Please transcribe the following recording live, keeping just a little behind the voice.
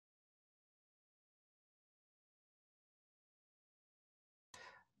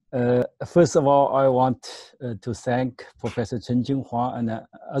First of all, I want to thank Professor Chen Jinghua and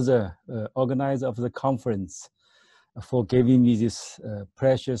other organizers of the conference for giving me this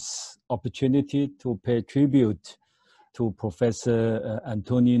precious opportunity to pay tribute to Professor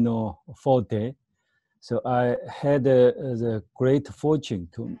Antonino Forte. So I had the great fortune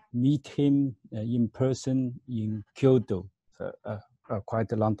to meet him in person in Kyoto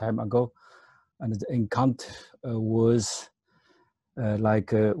quite a long time ago. And the encounter was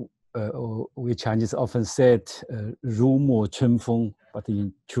like we Chinese often said, 如沐春风, but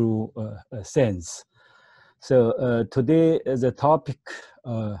in true sense. So today the topic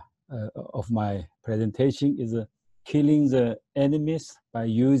of my presentation is killing the enemies by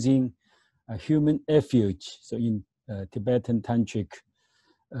using a human effigy. So in Tibetan Tantric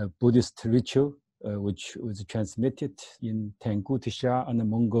Buddhist ritual, which was transmitted in Tangut and the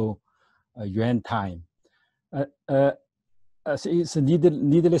Mongol Yuan time. It's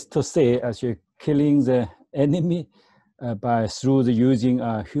needless to say, as you're killing the enemy through the using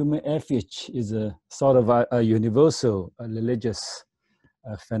a human effigy is a sort of a universal religious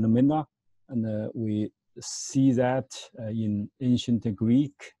phenomena, and we see that in ancient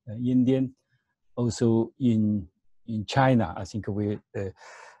Greek, Indian, also in China. I think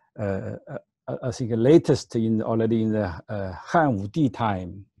I think latest already in the Han Wudi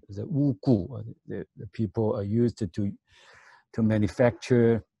time, the Wugu, the people are used to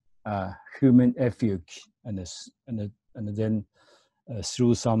manufacture human effigy, and then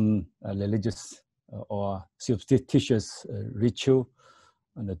through some religious or superstitious ritual,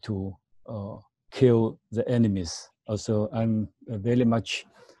 and to kill the enemies. Also, I'm very much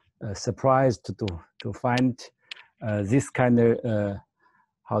surprised to find this kind of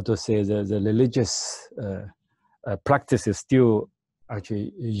how to say the religious practices still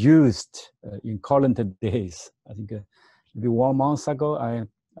actually used in current days. I think maybe 1 month ago I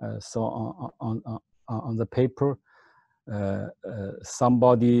saw on the paper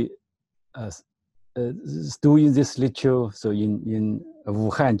somebody is doing this ritual. So in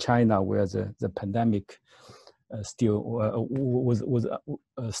Wuhan, China, where the pandemic still was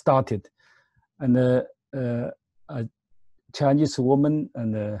started, and a Chinese woman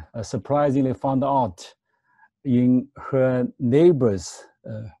and surprisingly found out in her neighbor's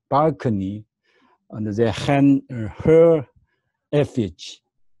balcony, and they hang her effigy,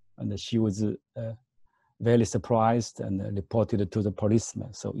 and she was very surprised and reported to the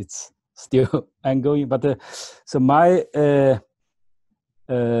policeman. So it's still ongoing. But so my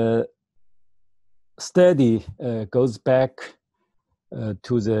study goes back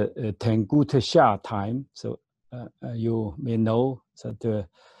to the Tangut Xia time. So you may know that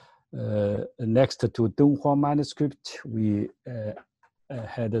next to Dunhua manuscript, we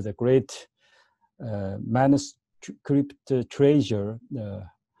had the great manuscript treasure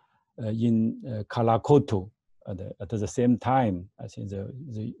in Kalakoto. At the same time, I think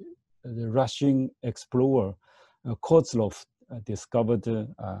the Russian explorer Kozlov discovered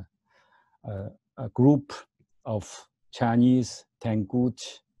a group of Chinese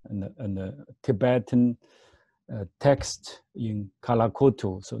Tangut and Tibetan text in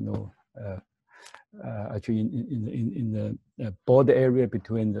Kalakoto. So no, actually in the border area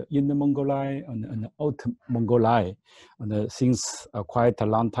between the Inner Mongolia and the Outer Mongolia. And since quite a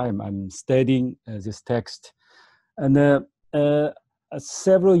long time, I'm studying this text. And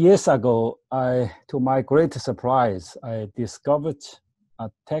several years ago, to my great surprise, I discovered a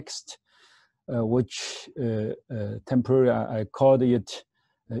text which temporarily I called it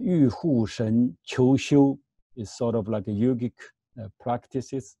御护神求修. Is sort of like a yogic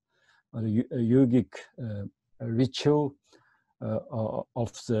practices, or a yogic ritual of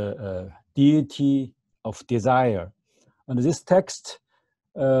the deity of desire. And this text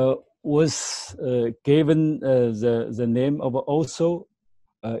was given the name of also,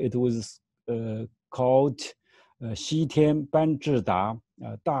 it was called 西天班智达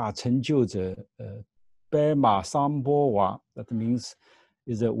大成就者白马桑波瓦. That means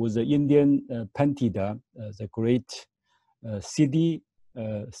was the Indian Pantida, the great Siddha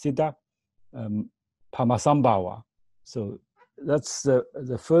Pamasambhava. So that's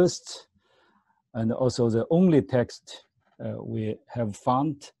the first and also the only text we have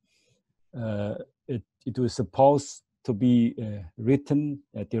found. It was supposed to be written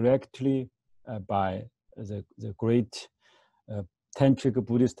directly by the great Tantric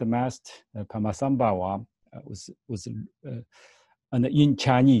Buddhist master Pamasambhava, was and in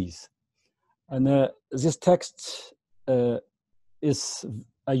Chinese. And this text is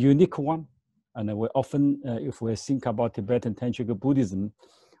a unique one. And we often, if we think about Tibetan Tantric Buddhism,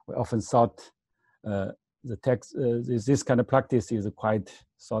 we often thought the text, this kind of practice is quite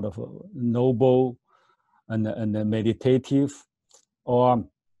sort of noble and meditative, or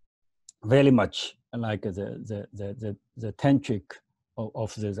very much like the tantric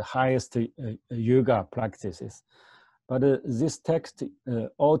of the highest yoga practices. But this text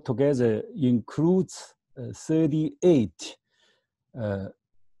altogether includes 38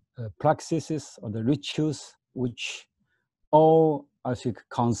 practices or the rituals, which all, I think,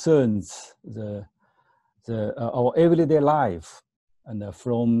 concerns our everyday life, and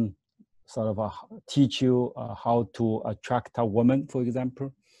from sort of teach you how to attract a woman, for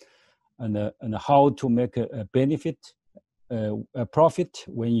example, and how to make a benefit, a profit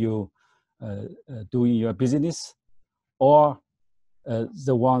when you doing your business, or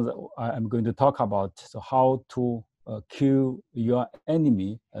the one that I'm going to talk about, so how to kill your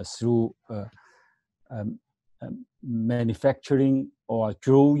enemy through manufacturing or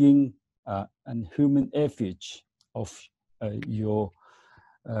growing and human effigy of your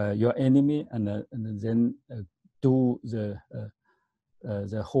enemy, and then do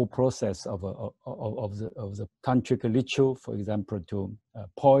the whole process of the tantric ritual, for example, to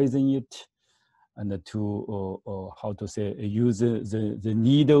poison it, and to how to say, use the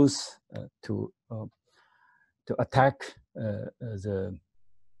needles to attack the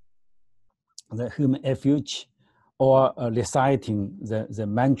human effigy, or reciting the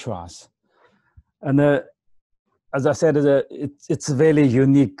mantras. And as I said, it's very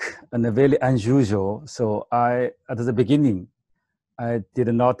unique and very unusual. So at the beginning, I did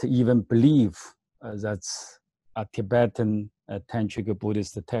not even believe that's a Tibetan Tantric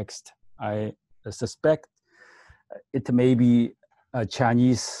Buddhist text. I suspect it may be a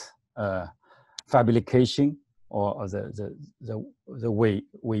Chinese fabrication, or the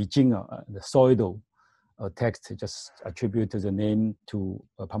Weijing, the pseudo text, just attribute the name to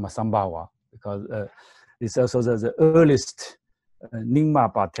Pamasambhava, because it's also the earliest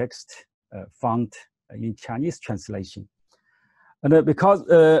Nyingma text found in Chinese translation. And because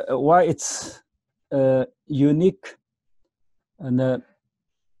why it's unique, and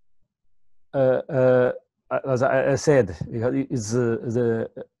as I said, because it's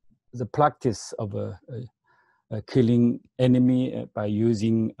the practice of killing enemy by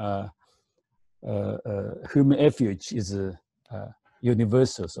using human effigy is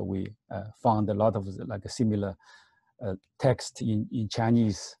universal. So we found a lot of like a similar text in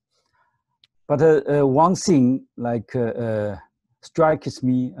Chinese. But one thing like strikes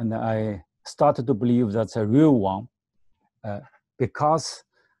me, and I started to believe that's a real one, because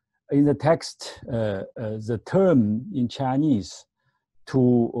in the text, the term in Chinese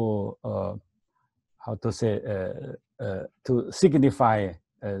to how to say, to signify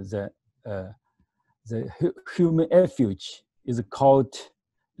the human effigy is called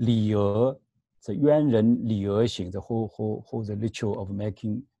礼额, the 寃人哩俄行, the whole the ritual of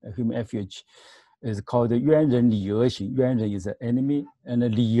making a human effigy is called the 寃人哩俄行. 寃人 is the enemy, and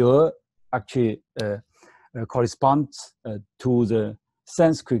礼额 actually corresponds to the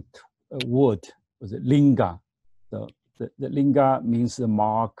Sanskrit word, the linga. The linga means the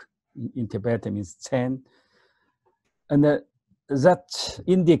mark, in Tibetan means 10, and that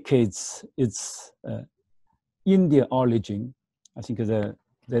indicates its Indian origin. I think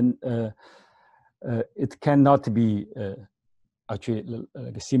then it cannot be actually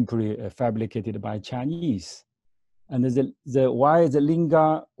simply fabricated by Chinese. And why the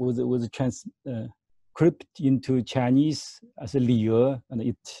linga was transcribed into Chinese as a 礼额, and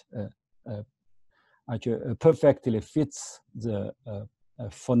it actually perfectly fits the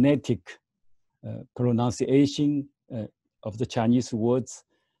phonetic pronunciation of the Chinese words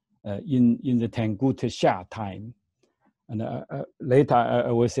in the Tangut Xia time. And later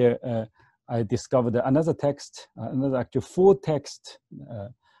I will say I discovered another text, another actually 4 texts,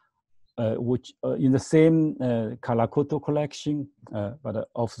 which in the same Kalakoto collection, but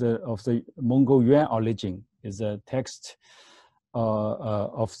of the Mongol Yuan origin, is a text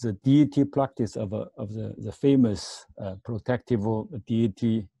of the deity practice of the famous protective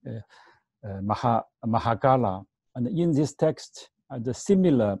deity Mahakala. And in this text, the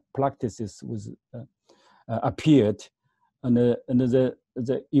similar practices was appeared, and the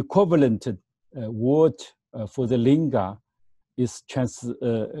equivalent word for the linga is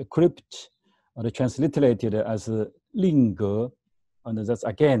transcribed or transliterated as linga, and that's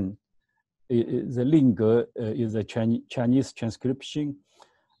again the linga is a Chinese transcription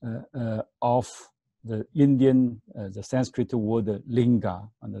of the Indian, the Sanskrit word linga,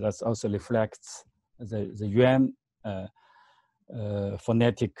 and that also reflects the Yuan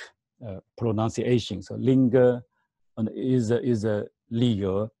phonetic pronunciation. So linga and is a 礼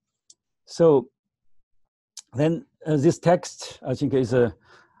额. So Then this text, I think, is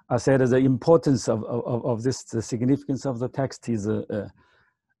I said the importance of this, the significance of the text is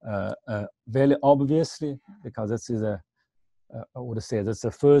very obviously, because this is I would say that's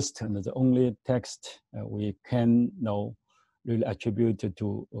the first and the only text we can know really attributed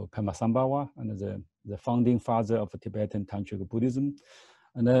to Pema Sambhava, and the founding father of Tibetan Tantric Buddhism.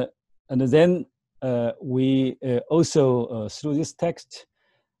 And then we also, through this text,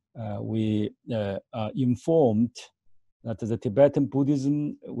 we are informed that the Tibetan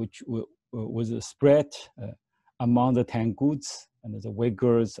Buddhism, which was spread among the Tanguts and the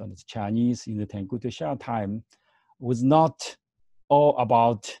Uyghurs and the Chinese in the Tangut Xia time, was not all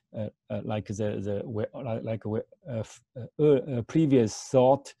about like previous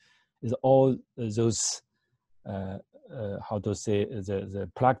thought is all those how to say the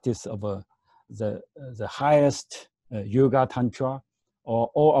practice of the highest yoga tantra,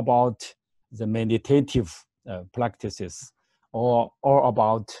 or all about the meditative practices, or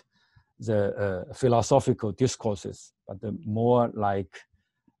about the philosophical discourses, but more like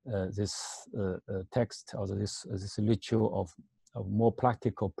this text, or this ritual of more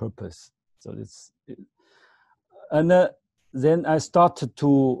practical purpose. So it's, and then I started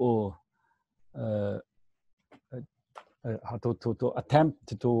to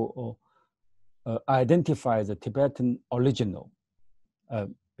attempt to identify the Tibetan original,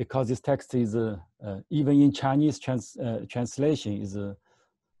 because this text is even in Chinese translation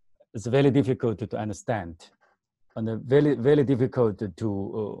is very difficult to understand, and very difficult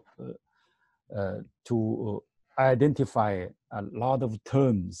to identify a lot of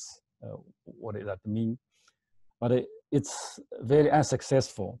terms. What does that mean? But it's very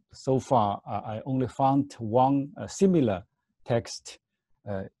unsuccessful. So far, I only found one similar text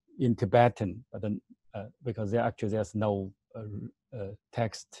in Tibetan, but then, because there's no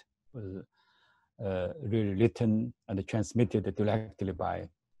text really written and transmitted directly by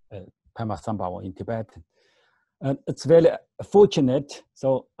Pema Sambhava in Tibetan. And it's very fortunate.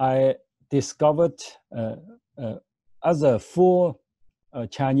 So I discovered other 4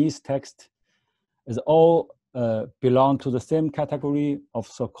 Chinese texts is all belong to the same category of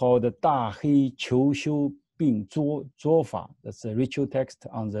so-called 大黑求修并做法. That's a ritual text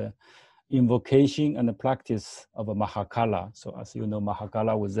on the invocation and the practice of a Mahakala. So as you know,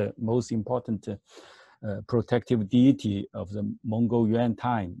 Mahakala was the most important protective deity of the Mongol Yuan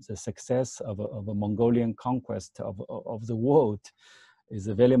time. The success of a Mongolian conquest of the world is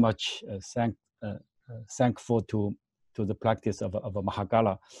very much thankful to the practice of a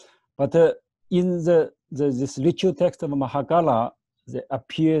Mahakala. But in this ritual text of a Mahakala, there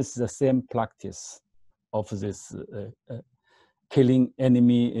appears the same practice of this killing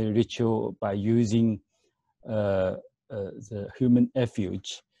enemy ritual by using the human effigy.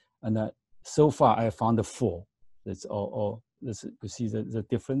 And so far I found 4. That's all this, you see the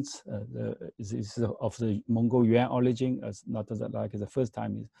difference is of the Mongol Yuan origin, as not as like the first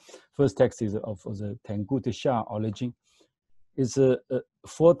time. First text is of the Tangut Xia origin. It's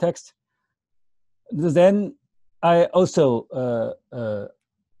 4 texts. Then I also,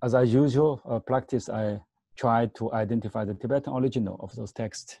 as I usual practice, I try to identify the Tibetan original of those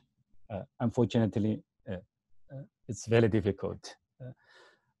texts. Unfortunately, it's very difficult.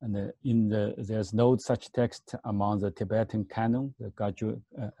 And there's no such text among the Tibetan canon, the Gaju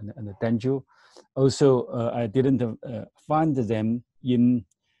and the Danju. Also, I didn't find them in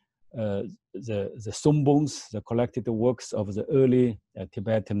the Sombongs, the collected works of the early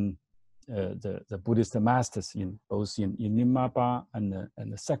Tibetan the Buddhist masters in both in Nyingma and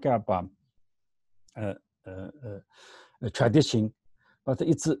the Sakyapa tradition. But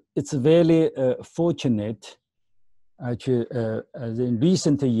it's very fortunate. Actually, in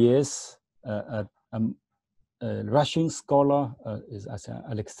recent years, a Russian scholar is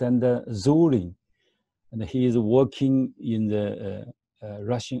Alexander Zorin, and he is working in the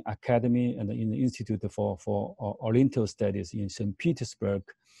Russian Academy and in the Institute for Oriental Studies in St. Petersburg.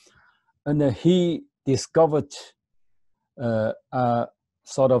 And he discovered a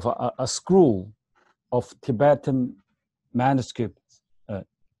sort of a scroll of Tibetan manuscripts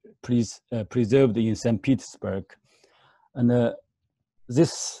preserved in St. Petersburg. And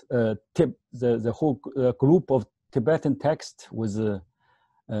this the whole group of Tibetan text was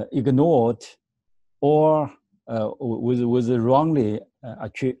ignored or was wrongly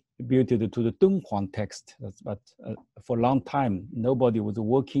attributed to the Dunhuang text. But for a long time, nobody was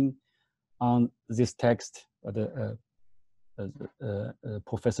working on this text. But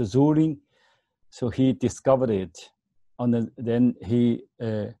Professor Zorin, so he discovered it, and then he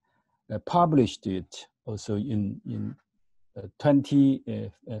published it also in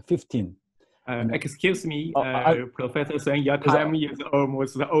 2015. Excuse me, I, Professor Shen, your time is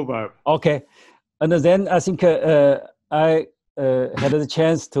almost over. Okay, and then I think I had the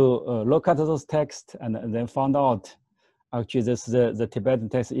chance to look at those texts and then found out actually this the Tibetan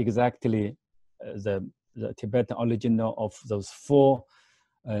text exactly the Tibetan original of those four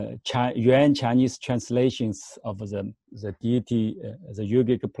Yuan Chinese translations of the deity, the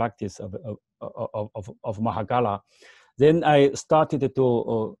yogic practice of Mahagala. Then I started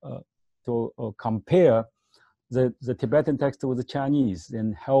to compare the Tibetan text with the Chinese,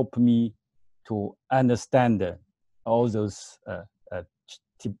 and help me to understand all those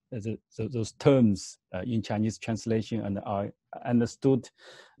those terms in Chinese translation, and I understood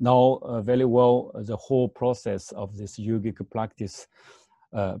now very well the whole process of this yogic practice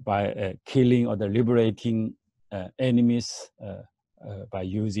by killing or liberating enemies by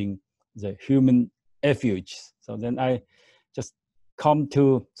using the human effigy. So then I just come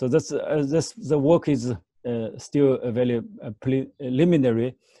to, so this the work is still very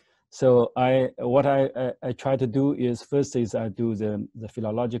preliminary. So what I try to do is, first is I do the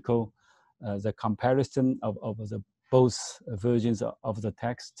philological, the comparison of the both versions of the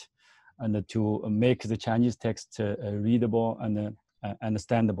text, and to make the Chinese text readable and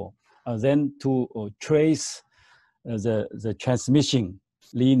understandable. Then to trace the transmission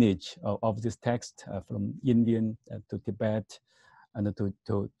lineage of this text from Indian to Tibet, and to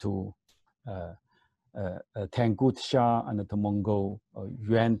Tangut Shah, and to Mongol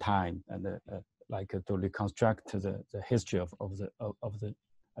Yuan time, and like to reconstruct the history of the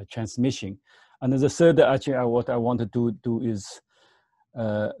transmission. And the third, actually, what I want to do is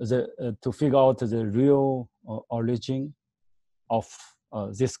to figure out the real origin of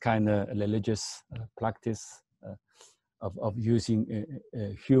this kind of religious practice of using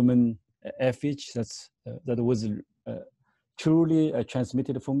human effigy that was truly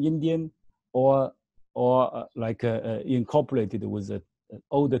transmitted from Indian, or like incorporated with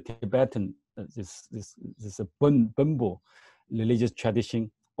older Tibetan this Bumbo religious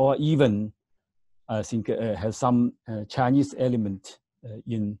tradition, or even I think has some Chinese element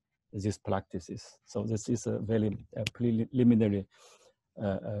in these practices. So this is a very preliminary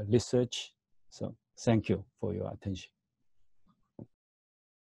research. So thank you for your attention.